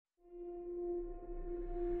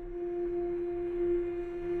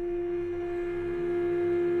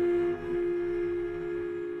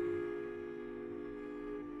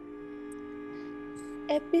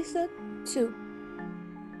Episode 2.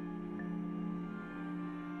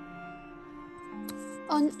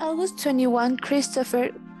 On August 21, Christopher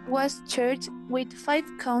was charged with 5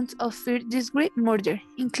 counts of first-degree murder,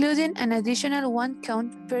 including an additional 1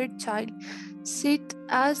 count per child, cited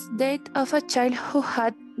as death of a child who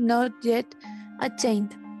had not yet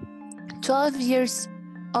attained 12 years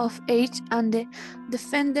of age, and the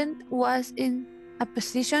defendant was in a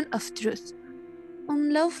position of truth.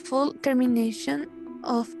 Unlawful termination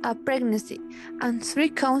of a pregnancy, and 3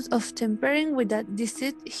 counts of tampering with a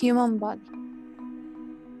deceased human body.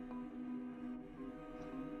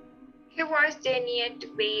 He was denied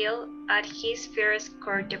bail at his first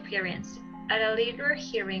court appearance. At a later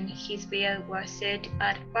hearing, his bail was set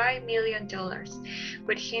at $5 million,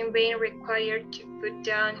 with him being required to put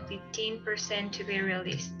down 15% to be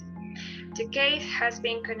released. The case has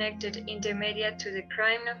been connected in the media to the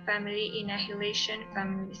crime of family annihilation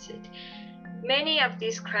feminicide. Many of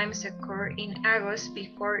these crimes occur in August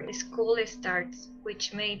before school starts,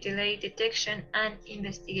 which may delay detection and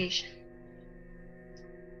investigation.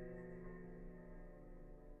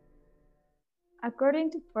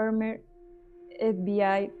 According to former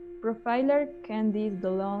FBI profiler Candice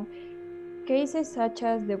Delon, cases such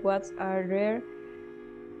as the Watts are rare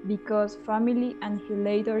because family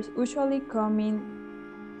annihilators usually commit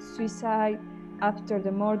suicide after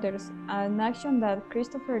the murders, an action that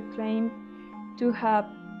Christopher claimed to have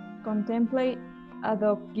contemplated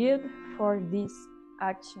adopt guilt for this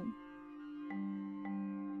action.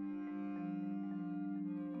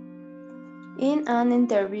 In an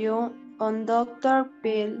interview on Dr.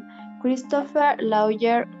 Phil, Christopher's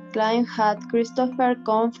lawyer claimed that Christopher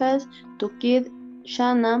confessed to kill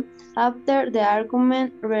Shanna after the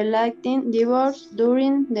argument relating divorce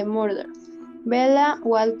during the murder. Bella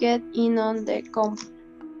walked in on the couple.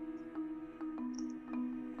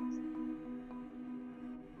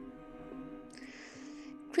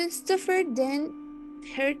 Christopher then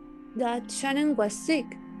heard that Shannon was sick.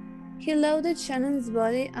 He loaded Shannon's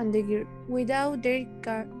body and the girl, without their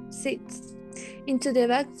car seats, into the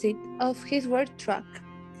back seat of his work truck.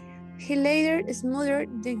 He later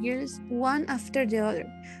smothered the girls one after the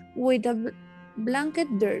other with a blanket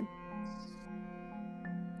dirt.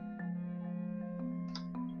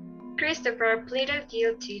 Christopher pleaded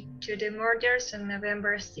guilty to the murders on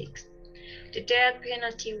November 6. The death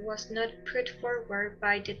penalty was not put forward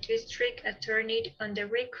by the district attorney on the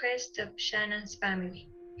request of Shannon's family,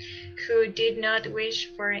 who did not wish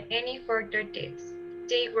for any further deaths.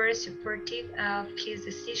 They were supportive of his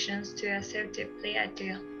decisions to accept the plea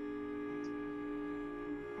deal.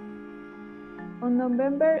 On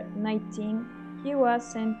November 19, he was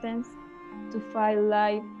sentenced to 5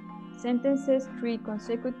 life sentences, 3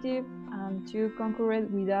 consecutive and 2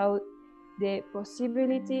 concurrent without the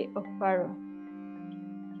possibility of parole.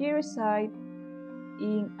 He received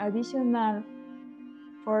an additional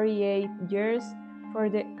 48 years for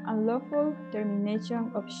the unlawful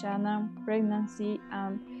termination of Shannon's pregnancy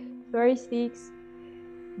and 36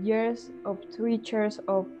 years of 3 charges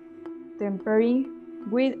of tampering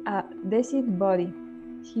with a deceased body.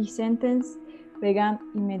 His sentence began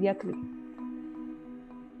immediately.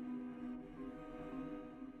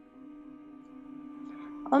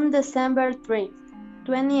 On December 3,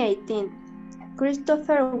 2018,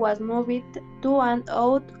 Christopher was moved to an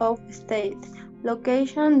out-of-state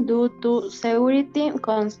location due to security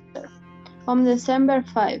concerns. On December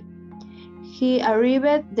 5, he arrived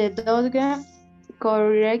at the Dodge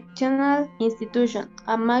Correctional Institution,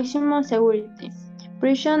 a maximum security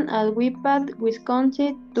prison at Whippet,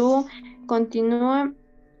 Wisconsin, to continue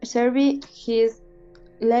serving his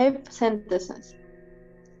life sentences.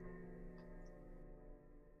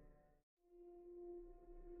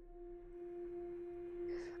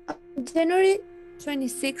 On January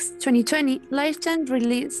 26, 2020, Lifetime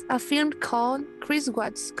released a film called Chris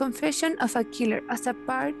Watts' Confession of a Killer as a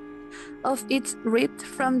part of its Read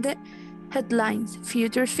from the Headlines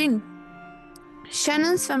feature film.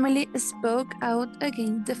 Shannon's family spoke out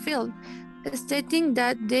against the film, stating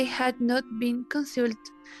that they had not been consulted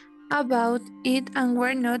about it and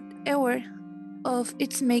were not aware of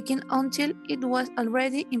its making until it was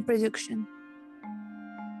already in production.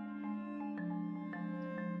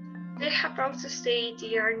 They have also said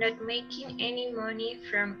they are not making any money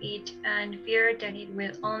from it and fear that it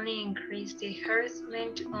will only increase the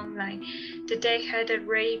harassment online that they had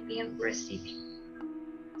already been receiving.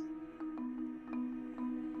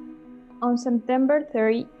 On September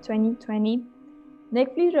 30, 2020,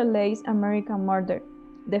 Netflix released American Murder: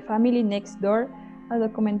 The Family Next Door, a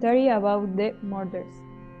documentary about the murders.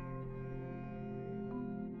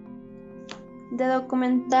 The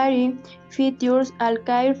documentary features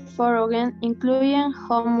archive photos including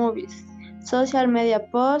home movies, social media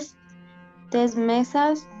posts, text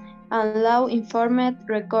messages, and law-informed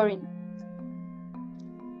recording.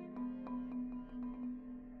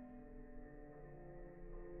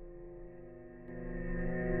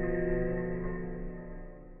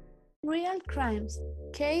 Real Crimes,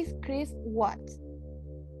 Case Chris Watts.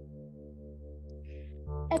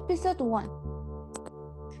 Episode 1.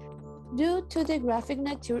 Due to the graphic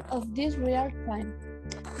nature of this real crime,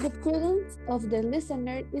 the prudence of the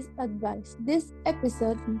listener is advised. This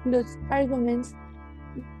episode includes arguments,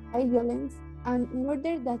 violence, and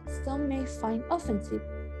murder that some may find offensive.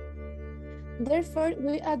 Therefore,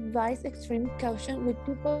 we advise extreme caution with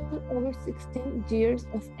people over 16 years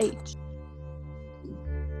of age.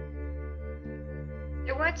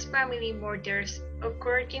 The Watts family murders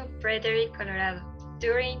occurred in Frederick, Colorado,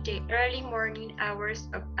 during the early morning hours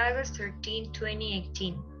of August 13,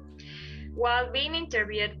 2018. While being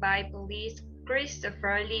interviewed by police,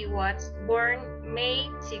 Christopher Lee Watts, born May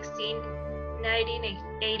 16,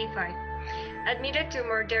 1985, admitted to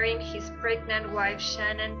murdering his pregnant wife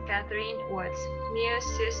Shannon Catherine Watts, née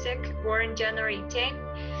Sussex, born January 10,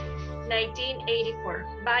 1984,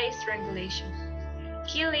 by strangulation.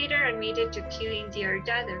 He later admitted to killing their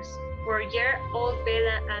daughters, 4-year-old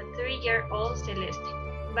Bella and 3-year-old Celeste,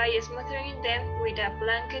 by smothering them with a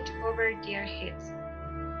blanket over their heads.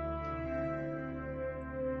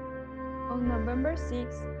 On November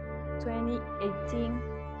 6, 2018,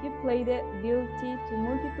 he pleaded guilty to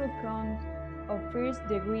multiple counts of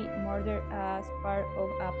first-degree murder as part of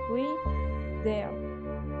a plea deal,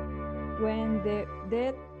 when the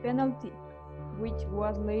death penalty, which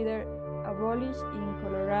was later abolished in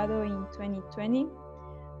Colorado in 2020,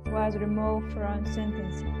 was removed from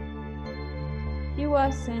sentencing. He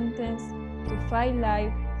was sentenced to 5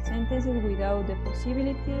 life sentences without the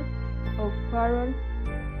possibility of parole,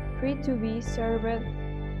 free to be served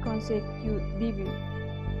consecutively.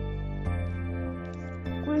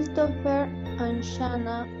 Christopher and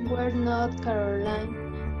Shanna were North Carolina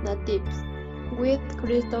natives, with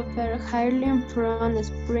Christopher hailing from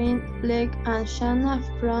Spring Lake and Shanna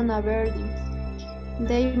from Aberdeen.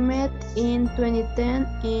 They met in 2010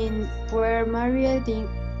 and were married in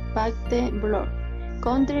Pacte Blore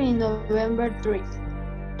Country in November 3,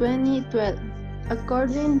 2012.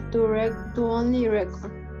 According to only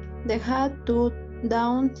record, they had 2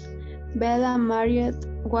 daughters. Bella married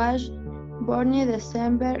Wash, born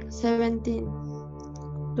December 17,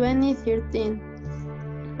 2013,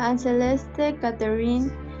 and Celeste Catherine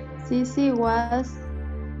Cici was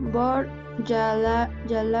born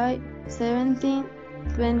July 17,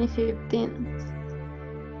 2015.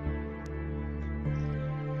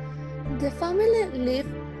 The family lived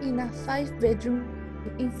in a 5-bedroom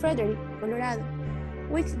in Frederick, Colorado,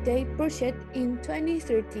 which they purchased in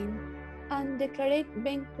 2013 and declared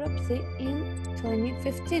bankruptcy in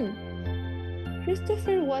 2015.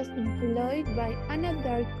 Christopher was employed by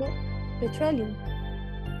Anadarko Petroleum,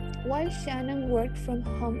 while Shannon worked from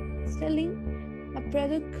home selling a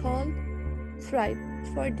product called Thrive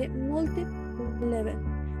for the multi-level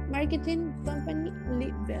marketing company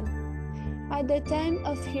Lee-Bell. At the time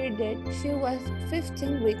of her death, she was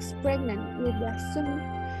 15 weeks pregnant with a son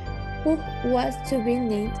who was to be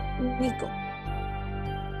named Nico.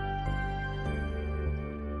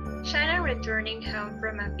 Shannon returning home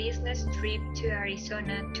from a business trip to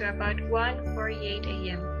Arizona to about 1:48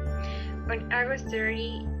 a.m. on August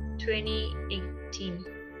 30, 2018.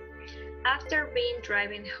 After being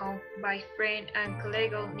driven home by friend and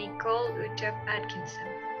colleague Nicole Utop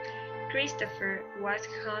Atkinson, Christopher was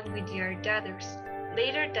home with their daughters.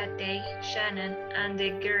 Later that day, Shannon and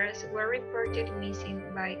the girls were reported missing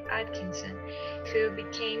by Atkinson, who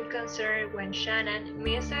became concerned when Shannon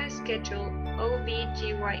missed a scheduled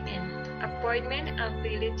OB/GYN appointment and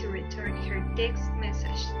failed to return her text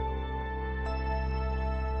message.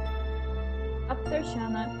 After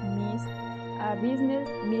Shannon missed a business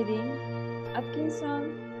meeting,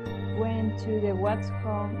 Atkinson went to the Watts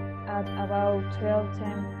home at about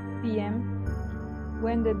 12:10 p.m.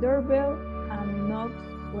 When the doorbell and knocks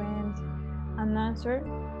went unanswered,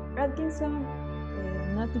 Atkinson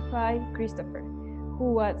notified Christopher,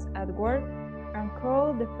 who was at work, and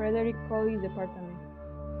called the Frederick Police Department.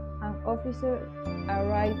 An officer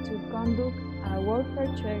arrived to conduct a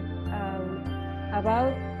welfare check at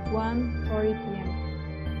about 1:40 p.m.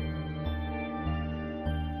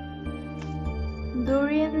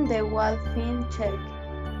 During the welfare check,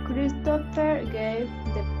 Christopher gave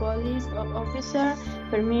the police officer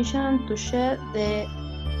permission to search the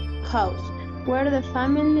house where the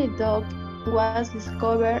family dog was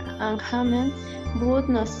discovered and Hammond would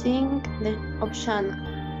not think of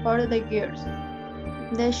Shanna or the girls.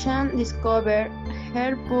 The Shan discovered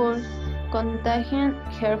her pulse, contagion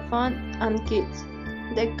her phone and kids.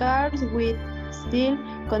 The cars with still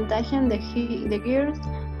contagion the girls,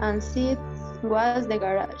 and Sid was the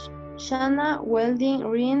garage. Shanna welding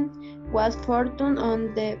ring was fortune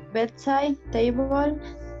on the bedside table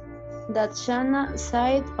that Shanna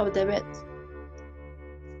side of the bed.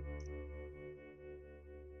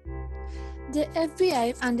 The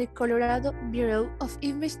FBI and the Colorado Bureau of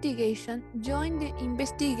Investigation joined the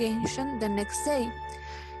investigation the next day.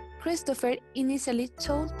 Christopher initially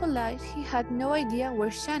told police he had no idea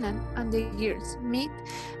where Shannon and the girls might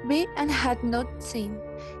be and had not seen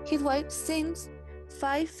his wife since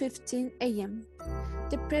 5:15 a.m.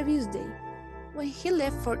 the previous day, when he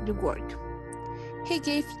left for the work. He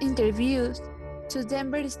gave interviews to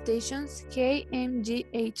Denver stations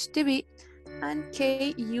KMGH-TV and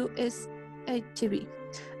KUSA-TV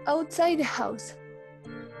outside the house,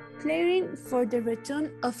 clearing for the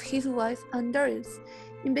return of his wife and daughters.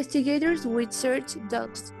 Investigators with search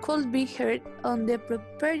dogs could be heard on the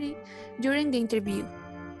property during the interview.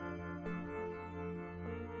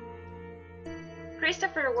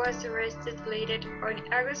 Christopher was arrested later on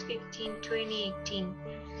August 15, 2018.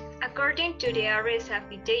 According to the arrest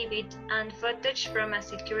affidavit and footage from a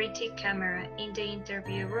security camera in the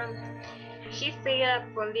interview room, he failed a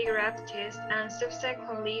polygraph test and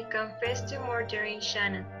subsequently confessed to murdering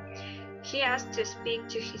Shannon. He asked to speak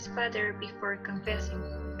to his father before confessing.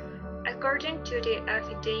 According to the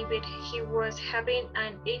affidavit, he was having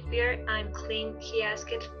an affair and claimed he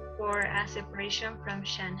asked for a separation from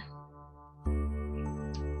Shannon.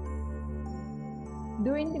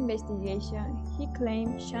 During the investigation, he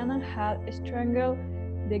claimed Shannon had strangled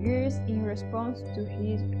the girls in response to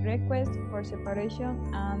his request for separation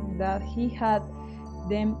and that he had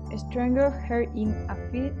them strangle her in a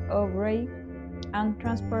fit of rage and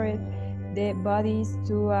transported the bodies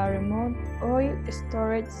to a remote oil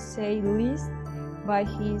storage site leased by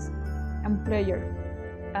his employer,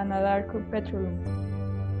 Anadarko Petroleum.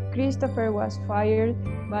 Christopher was fired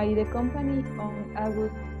by the company on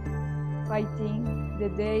August 15, the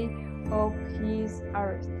day of his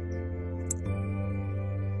arrest.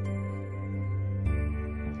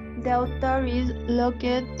 The authorities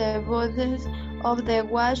located the bodies of the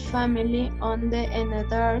Wash family on the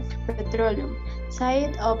Anadarko Petroleum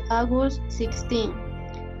site of August 16.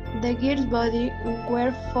 The girls' bodies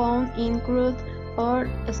were found in crude or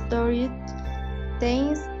storage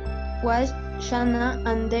tanks, Wash, Shanna,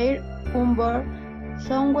 and their unborn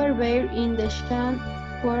somewhere buried in the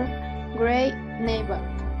Shanford Gray neighborhood.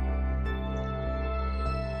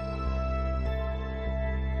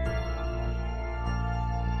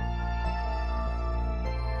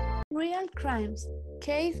 Real Crimes,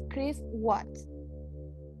 Case Chris Watts.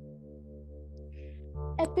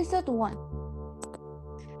 Episode 1.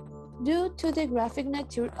 Due to the graphic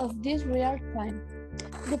nature of this real crime,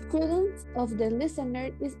 the prudence of the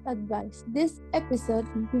listener is advised. This episode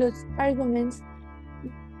includes arguments,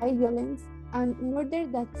 violence, and murder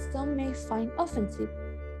that some may find offensive.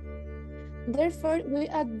 Therefore, we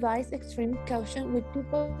advise extreme caution with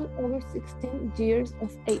people over 16 years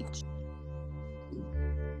of age.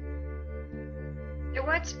 The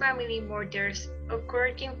Watts family murders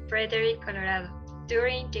occurred in Frederick, Colorado,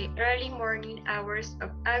 during the early morning hours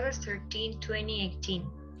of August 13, 2018.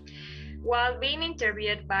 While being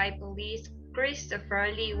interviewed by police,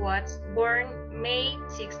 Christopher Lee Watts, born May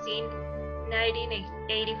 16,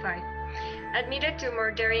 1985, admitted to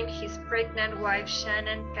murdering his pregnant wife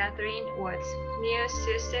Shannon Catherine Watts, née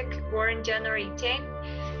Sussex, born January 10,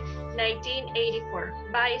 1984,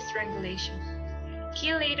 by strangulation.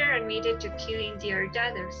 He later admitted to killing their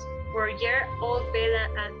daughters, 4-year-old Bella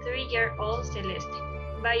and 3-year-old Celeste,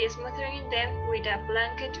 by smothering them with a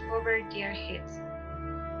blanket over their heads.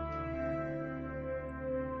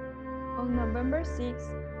 On November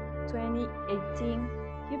 6, 2018,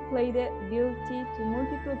 he pleaded guilty to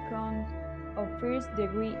multiple counts of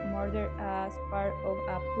first-degree murder as part of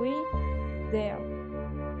a plea deal,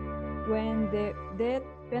 when the death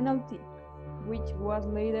penalty, which was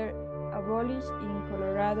later abolished in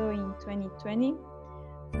Colorado in 2020,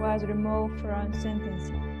 was removed from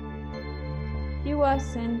sentencing. He was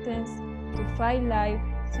sentenced to 5 life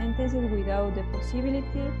sentences without the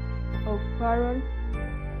possibility of parole,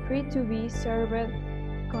 free to be served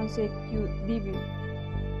consecutively.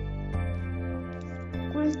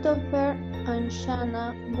 Christopher and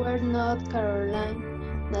Shanna were North Carolina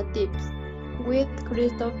natives, with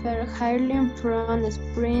Christopher hailing from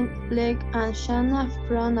Spring Lake and Shanna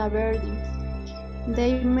from Aberdeen.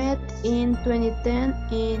 They met in 2010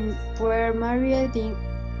 and were married in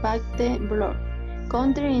Pacte Blor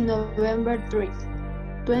Country in November 3,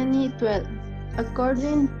 2012,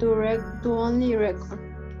 according to Only Record.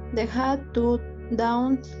 They had two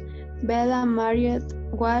daughters. Bella Marriott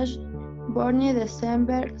was born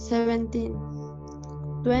December 17,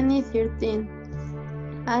 2013,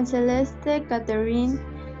 and Celeste Catherine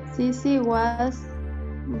Sisi was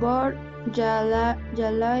born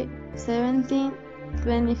July 17,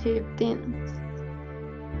 2015.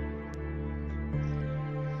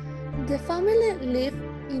 The family lived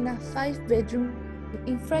in a 5-bedroom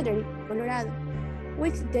in Frederick, Colorado,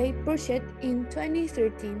 which they purchased in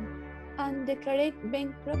 2013 and declared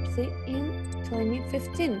bankruptcy in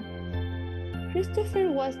 2015.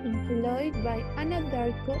 Christopher was employed by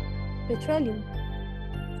Anadarko Petroleum,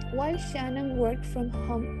 while Shannon worked from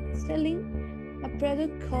home selling a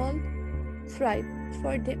product called Thrive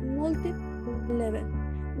for the multi-level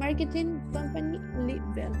marketing company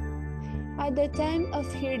Leadville. At the time of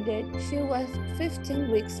her death, she was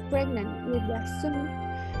 15 weeks pregnant with a son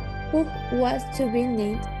who was to be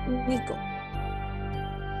named Nico.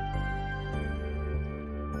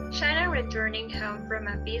 Shannon returning home from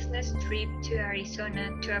a business trip to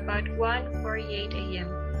Arizona to about 1:48 a.m.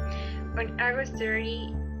 on August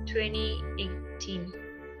 30, 2018.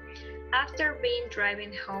 After being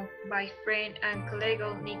driven home by friend and colleague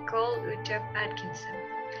Nicole Utah Atkinson,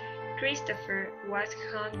 Christopher was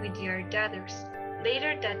home with their daughters.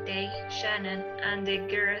 Later that day, Shannon and the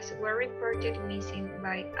girls were reported missing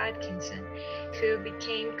by Atkinson, who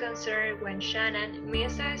became concerned when Shannon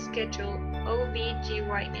missed a scheduled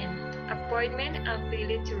OB/GYN appointment and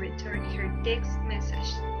failed to return her text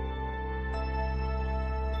message.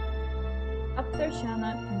 After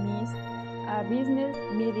Shannon missed a business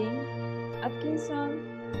meeting, Atkinson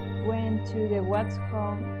went to the Watts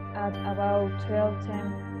home at about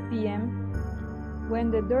 12:10 p.m.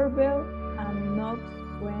 When the doorbell and knocks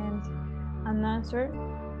went unanswered,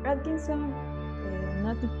 Atkinson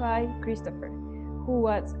notified Christopher, who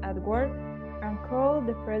was at work, and called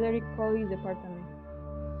the Frederick Police Department.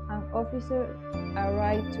 An officer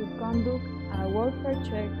arrived to conduct a welfare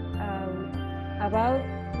check at about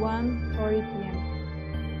 1:40 p.m.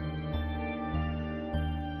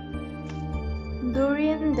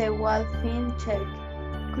 During the welfare check,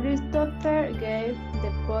 Christopher gave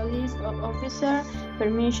the police officer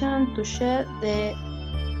permission to search the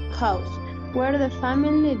house, where the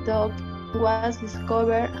family dog was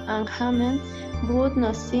discovered and Hammond would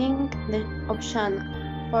not think of Shannon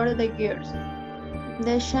or the girls.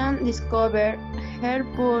 The Shan discovered her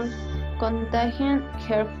purse containing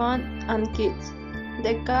her phone and kids.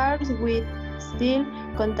 The cars with still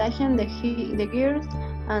containing the girls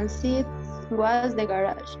and seat was the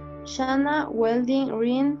garage. Shanna's wedding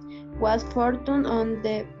ring was found on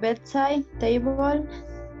the bedside table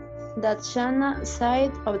that Shanna's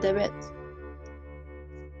side of the bed.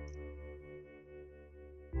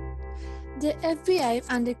 The FBI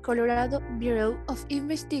and the Colorado Bureau of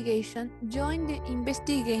Investigation joined the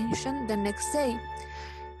investigation the next day.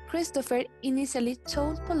 Christopher initially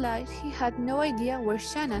told police he had no idea where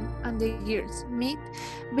Shannon and the girls might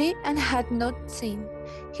be and had not seen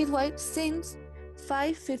his wife since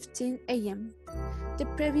 5:15 a.m. the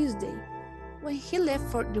previous day, when he left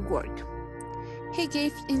for the work. He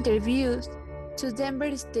gave interviews to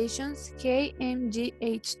Denver stations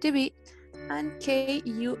KMGH-TV and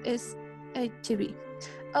KUSA-TV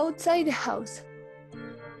outside the house,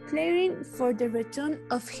 clearing for the return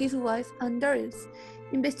of his wife and daughters.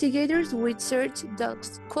 Investigators with search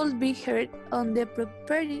dogs could be heard on the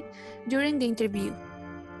property during the interview.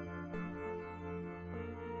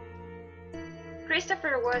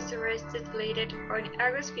 Christopher was arrested later on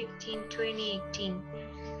August 15, 2018.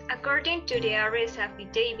 According to the arrest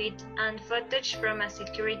affidavit and footage from a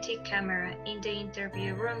security camera in the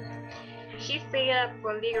interview room, he failed a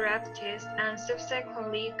polygraph test and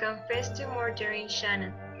subsequently confessed to murdering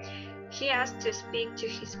Shannon. He asked to speak to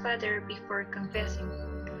his father before confessing.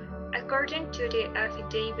 According to the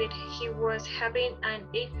affidavit, he was having an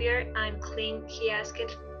affair and claimed he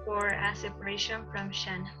asked for a separation from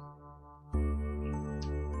Shannon.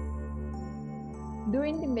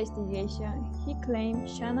 During the investigation, he claimed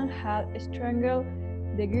Shannon had strangled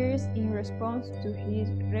the girls in response to his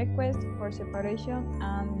request for separation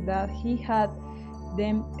and that he had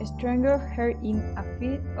them strangle her in a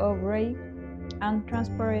fit of rage and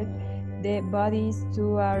transported the bodies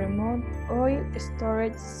to a remote oil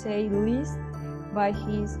storage site leased by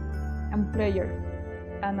his employer,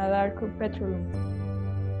 Anadarko Petroleum.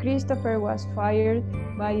 Christopher was fired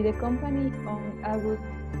by the company on August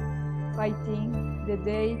 15, the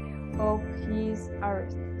day of his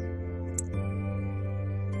arrest.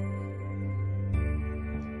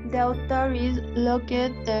 The authorities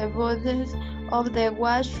located the bodies of the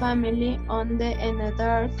Wash family on the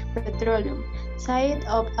Anadark Petroleum site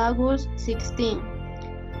of August 16.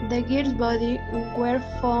 The girls' bodies were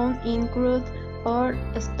found in crude or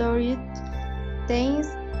storage tanks.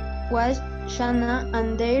 Wash, Shanna,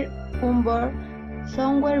 and their unborn.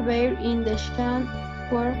 Some were buried in the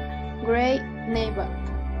Shankwar Grey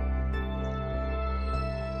neighborhood.